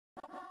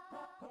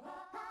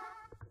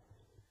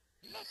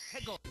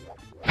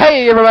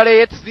Hey everybody,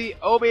 it's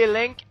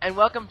TheObilink, and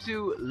welcome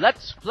to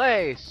Let's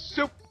Play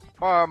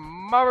Super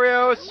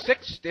Mario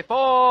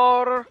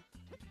 64!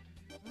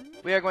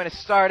 We are going to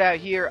start out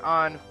here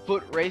on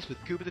Foot Race with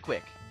Koopa the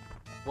Quick.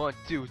 1,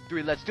 2,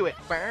 3, let's do it!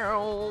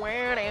 Now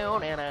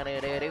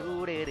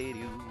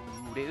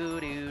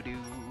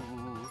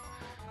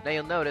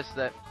you'll notice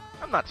that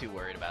I'm not too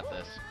worried about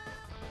this.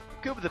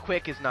 Koopa the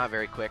Quick is not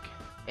very quick,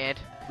 and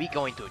we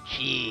going to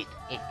cheat.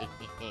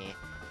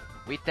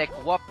 We take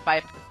warp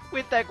pipe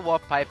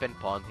and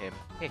pawn him.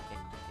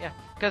 Yeah,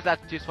 cause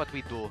that's just what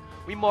we do.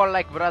 We more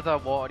like brother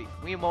warrior.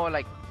 We more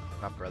like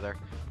not brother.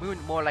 We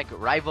more like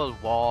rival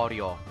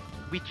warrior.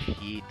 We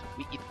cheat.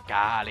 We eat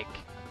garlic.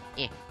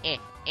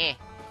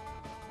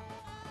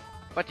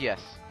 But yes.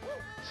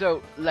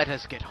 So let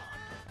us get on.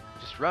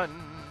 Just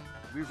run.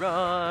 We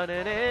run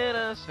in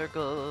a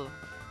circle.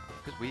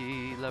 Cause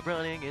we love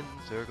running in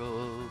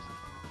circles.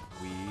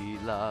 We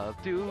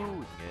love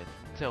doing it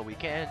until we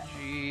can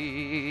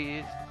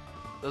cheat.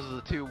 Those are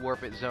the two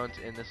warp it zones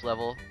in this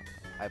level.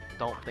 I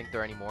don't think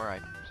there are any more. I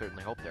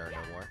certainly hope there are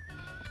no more.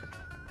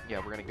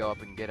 Yeah, we're gonna go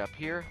up and get up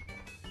here.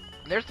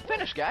 And there's the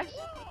finish, guys.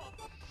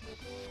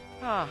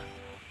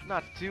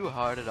 Not too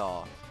hard at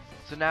all.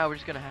 So now we're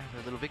just gonna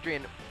have a little victory.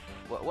 And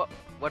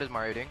what is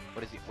Mario doing?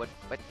 What is he? What?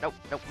 No,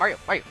 Mario,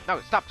 no,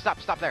 stop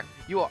there.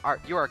 You are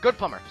a good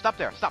plumber. Stop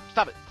there. Stop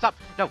it. Stop.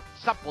 No,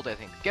 stop pole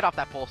dancing. Get off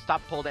that pole.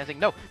 Stop pole dancing.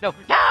 No.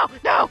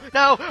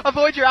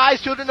 Avoid your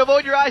eyes, children.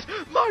 Avoid your eyes.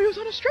 Mario's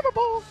on a stripper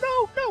pole.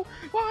 No.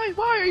 Why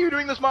are you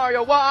doing this,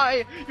 Mario?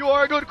 Why? You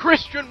are a good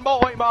Christian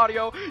boy,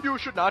 Mario. You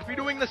should not be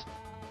doing this.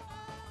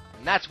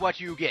 And that's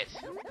what you get.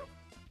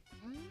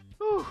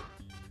 Whew.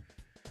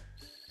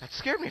 That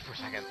scared me for a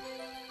second.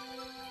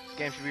 This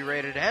game should be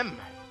rated M.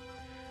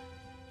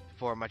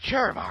 For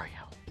mature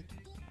Mario.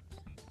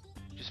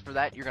 Just for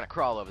that, you're gonna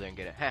crawl over there and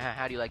get it.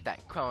 How do you like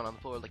that? Crawling on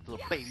the floor like the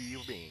little baby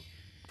you're being.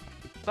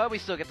 But we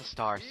still get the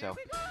star, so.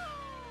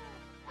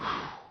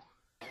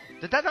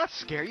 Did that not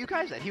scare you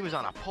guys? That he was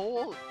on a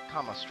pole,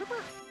 comma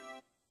stripper?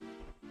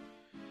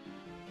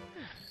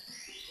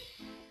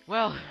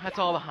 Well, that's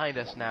all behind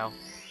us now.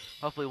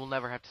 Hopefully we'll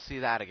never have to see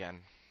that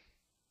again.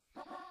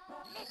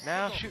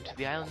 Now shoot to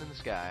the island in the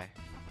sky.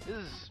 This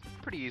is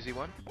a pretty easy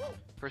one.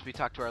 First we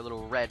talk to our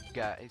little red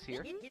guys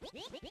here.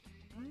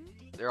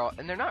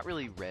 They're not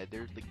really red,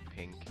 they're like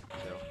pink.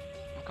 So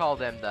we'll call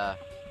them the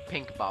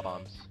pink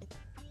bob-ombs.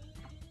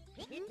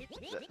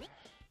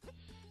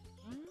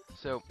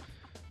 So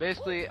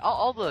basically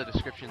all the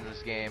descriptions in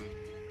this game,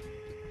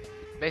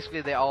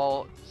 basically they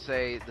all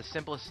say the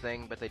simplest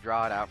thing, but they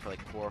draw it out for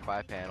like 4 or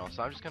 5 panels.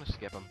 So I'm just gonna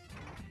skip them.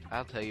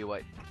 I'll tell you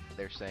what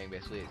they're saying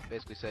basically. It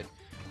basically said,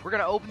 we're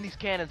gonna open these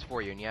cannons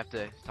for you, and you have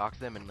to talk to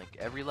them in like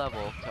every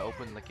level to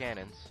open the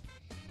cannons.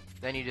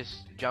 Then you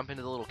just jump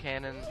into the little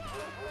cannon,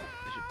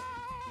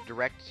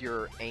 direct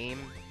your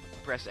aim,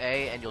 press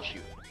A, and you'll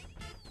shoot.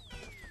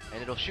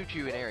 And it'll shoot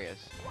you in areas.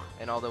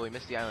 And although we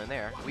missed the island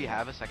there, we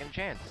have a second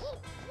chance.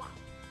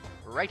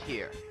 Right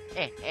here.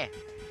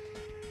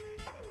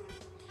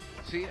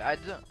 See, I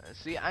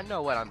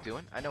know what I'm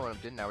doing. I know what I'm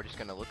doing. Now we're just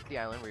gonna look at the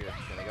island. We're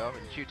just gonna go up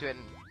and shoot to it.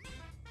 And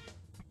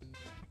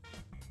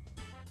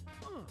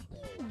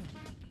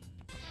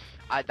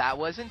that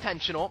was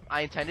intentional.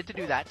 I intended to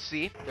do that.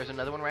 See, there's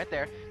another one right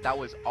there. That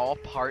was all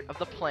part of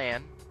the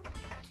plan.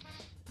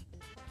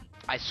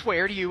 I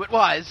swear to you it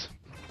was.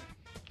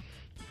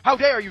 How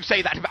dare you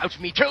say that about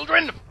me,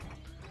 children?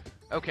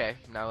 Okay,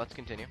 now let's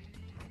continue.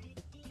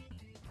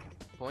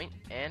 Point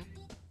and...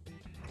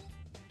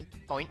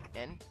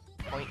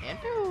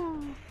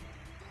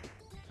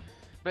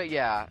 But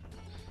yeah,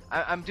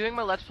 I'm doing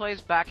my Let's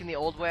Plays back in the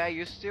old way I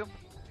used to.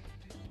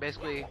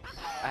 Basically,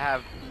 I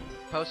have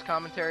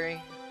post-commentary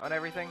on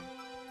everything.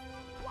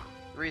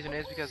 The reason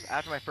is because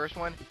after my first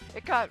one,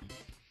 it got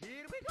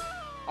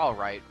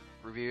alright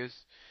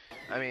reviews.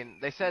 I mean,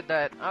 they said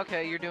that,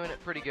 okay, you're doing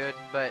it pretty good,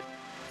 but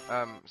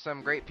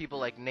some great people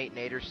like Nate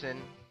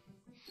Naderson,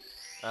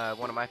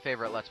 one of my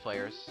favorite Let's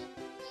Players,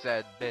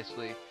 said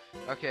basically,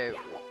 okay,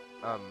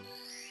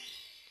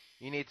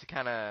 you need to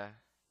kind of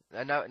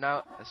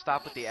now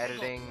stop with the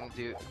editing,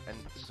 and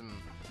some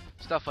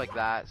stuff like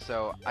that.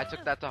 So I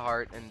took that to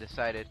heart and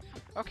decided,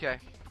 okay,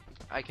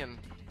 I can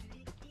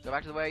go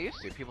back to the way I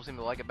used to. People seem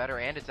to like it better,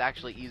 and it's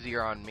actually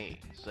easier on me.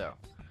 So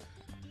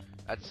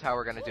that's how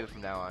we're gonna do it from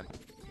now on.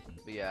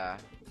 But yeah,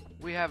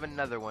 we have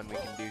another one we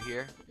can do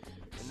here,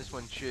 and this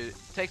one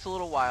takes a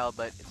little while,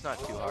 but it's not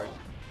too hard.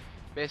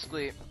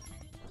 Basically,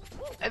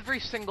 every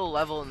single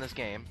level in this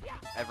game,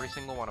 every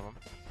single one of them,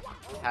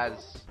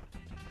 has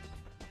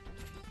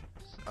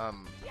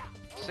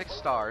 6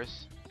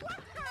 stars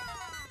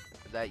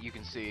that you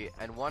can see,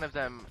 and one of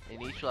them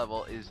in each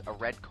level is a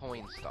red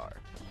coin star.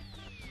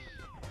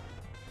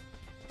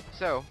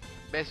 So,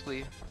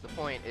 basically, the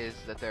point is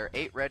that there are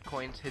 8 red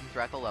coins hidden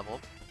throughout the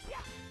level,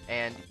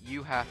 and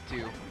you have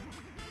to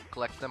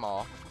collect them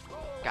all.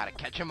 Gotta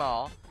catch them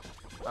all,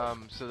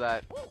 so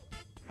that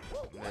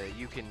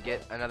you can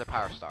get another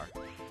power star.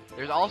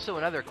 There's also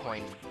another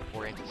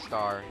coin-oriented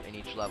star in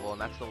each level,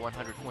 and that's the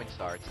 100 coin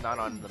star. It's not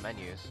on the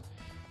menus,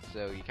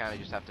 so you kind of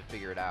just have to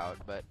figure it out.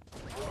 But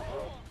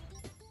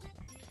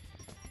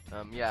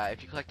yeah,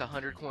 if you collect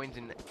 100 coins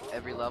in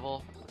every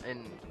level,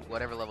 in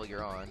whatever level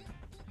you're on,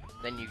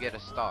 then you get a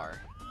star.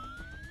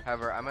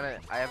 However,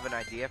 I have an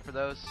idea for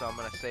those, so I'm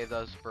gonna save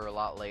those for a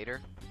lot later.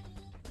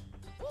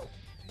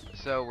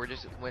 So we're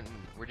just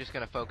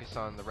gonna focus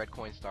on the red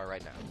coin star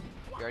right now.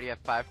 We already have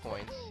 5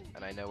 coins,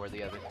 and I know where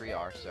the other 3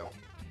 are. So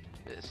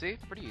see,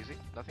 pretty easy,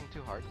 nothing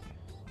too hard,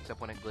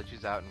 except when it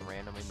glitches out and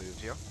randomly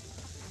moves you.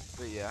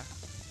 But yeah.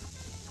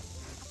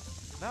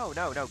 No,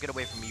 get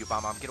away from me, you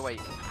bomb, get away.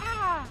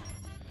 Ah!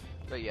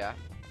 But yeah,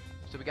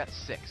 so we got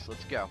 6.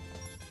 Let's go.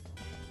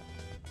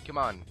 Come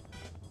on,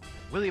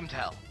 William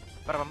Tell.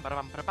 Come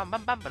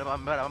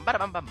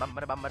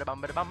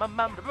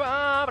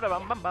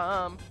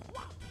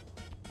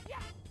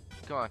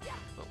on.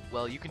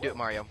 Well, you can do it,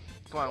 Mario.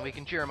 Come on, we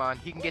can cheer him on.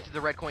 He can get to the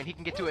red coin. He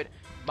can get to it.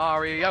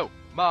 Mario,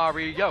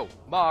 Mario,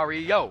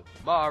 Mario,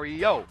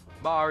 Mario,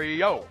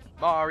 Mario,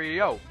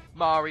 Mario,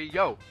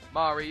 Mario,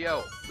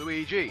 Mario,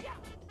 Luigi.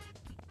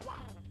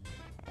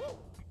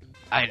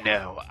 I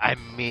know, I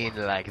mean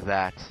like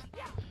that.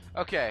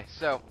 Okay,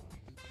 so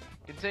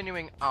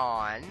continuing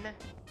on.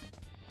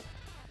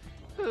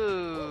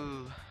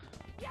 Ooh.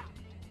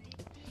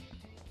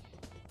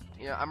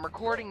 You know, I'm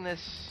recording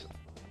this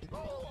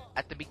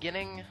at the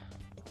beginning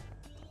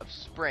of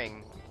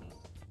spring,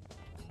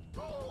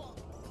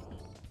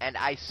 and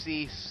I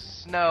see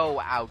snow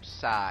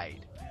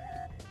outside.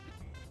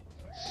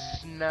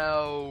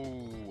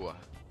 Snow.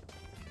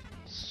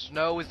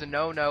 Snow is a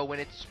no-no when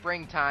it's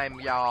springtime,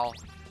 y'all.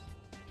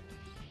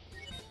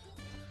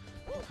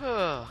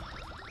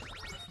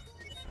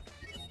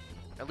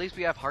 At least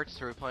we have hearts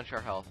to replenish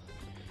our health.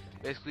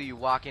 Basically, you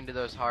walk into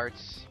those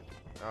hearts,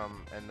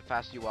 and the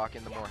faster you walk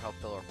in, the more health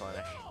they'll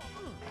replenish.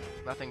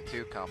 Nothing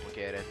too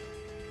complicated.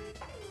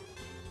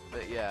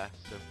 But yeah,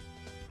 so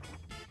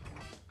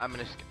I'm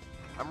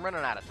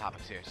running out of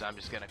topics here, so I'm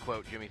just gonna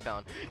quote Jimmy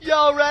Fallon.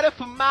 Y'all ready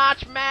for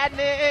March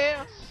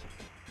Madness?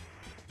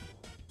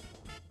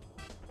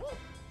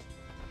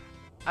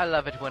 I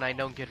love it when I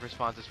don't get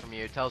responses from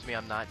you. It tells me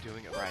I'm not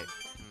doing it right.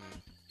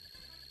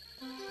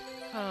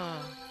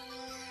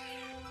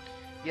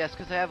 Yes,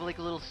 because I have like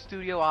a little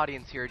studio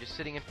audience here just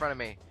sitting in front of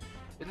me.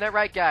 Isn't that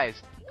right,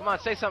 guys? Come on,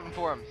 say something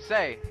for them.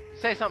 Say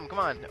something. Come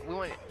on.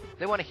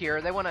 They want to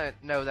hear. They want to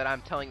know that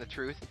I'm telling the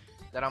truth.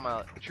 That I'm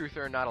a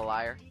truther, not a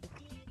liar.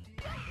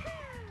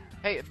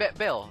 Hey,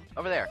 Bill,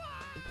 over there.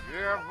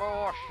 Yeah,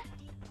 boss.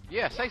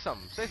 Yeah, say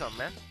something. Say something,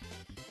 man.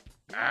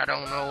 I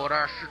don't know what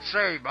I should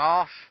say,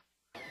 boss.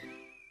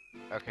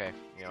 Okay,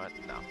 you know what?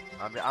 No.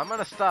 I'm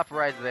gonna stop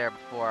right there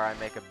before I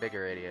make a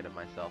bigger idiot of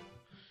myself.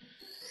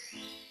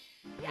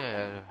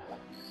 Yeah.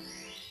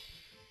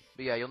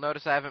 But yeah, you'll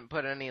notice I haven't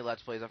put any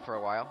Let's Plays up for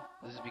a while.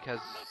 This is because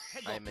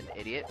I'm an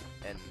idiot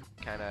and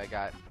kinda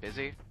got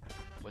busy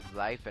with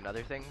life and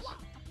other things.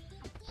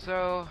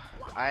 So,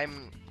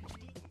 I'm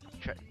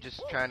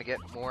just trying to get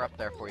more up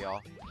there for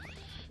y'all.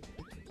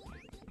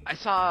 I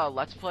saw a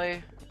Let's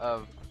Play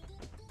of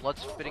Blood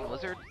Spitting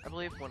Lizard, I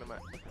believe.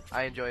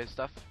 I enjoy his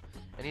stuff.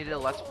 And he did a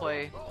Let's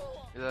Play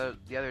the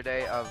other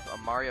day of a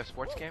Mario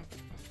sports game.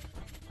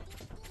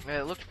 And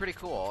it looked pretty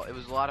cool. It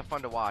was a lot of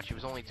fun to watch. It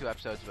was only 2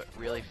 episodes, but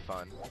really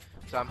fun.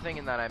 So I'm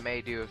thinking that I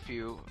may do a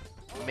few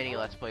mini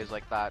Let's Plays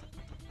like that,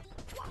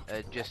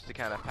 just to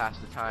kind of pass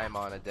the time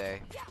on a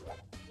day.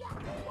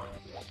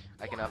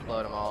 I can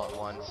upload them all at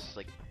once,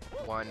 like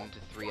 1 to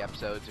 3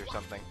 episodes or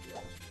something.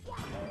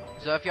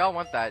 So if y'all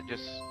want that,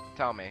 just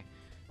tell me.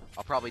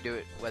 I'll probably do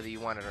it whether you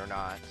want it or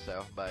not.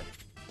 So, but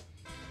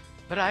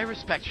I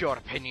respect your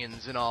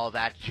opinions and all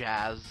that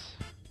jazz.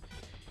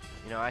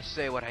 You know, I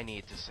say what I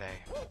need to say.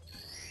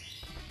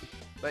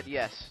 But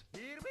yes,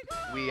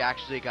 we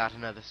actually got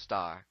another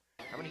star.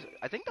 How many?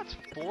 I think that's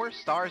 4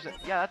 stars.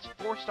 Yeah, that's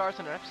 4 stars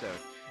in an episode.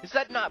 Is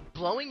that not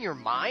blowing your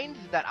mind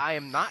that I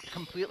am not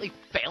completely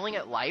failing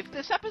at life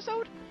this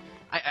episode?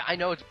 I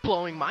know it's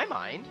blowing my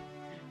mind.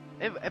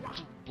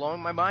 It's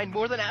blowing my mind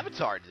more than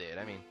Avatar did.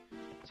 I mean,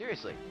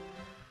 seriously.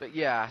 But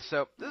yeah,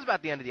 so this is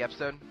about the end of the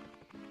episode.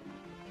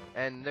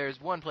 And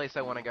there's one place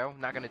I want to go.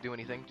 Not going to do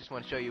anything. Just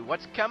want to show you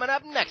what's coming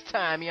up next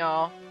time,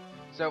 y'all.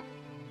 So,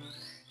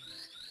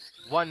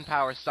 1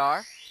 power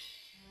star.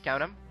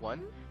 Count 'em.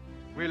 1.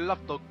 We love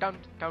to count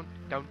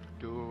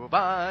to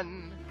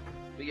 1.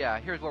 But yeah,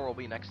 here's where we'll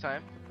be next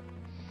time.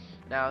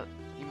 Now,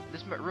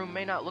 this room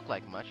may not look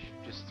like much.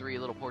 Just 3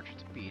 little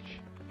portraits of Peach.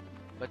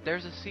 But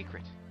there's a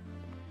secret.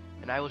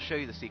 And I will show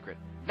you the secret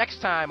next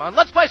time on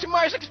Let's Play Super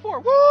Mario 64.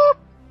 Woo!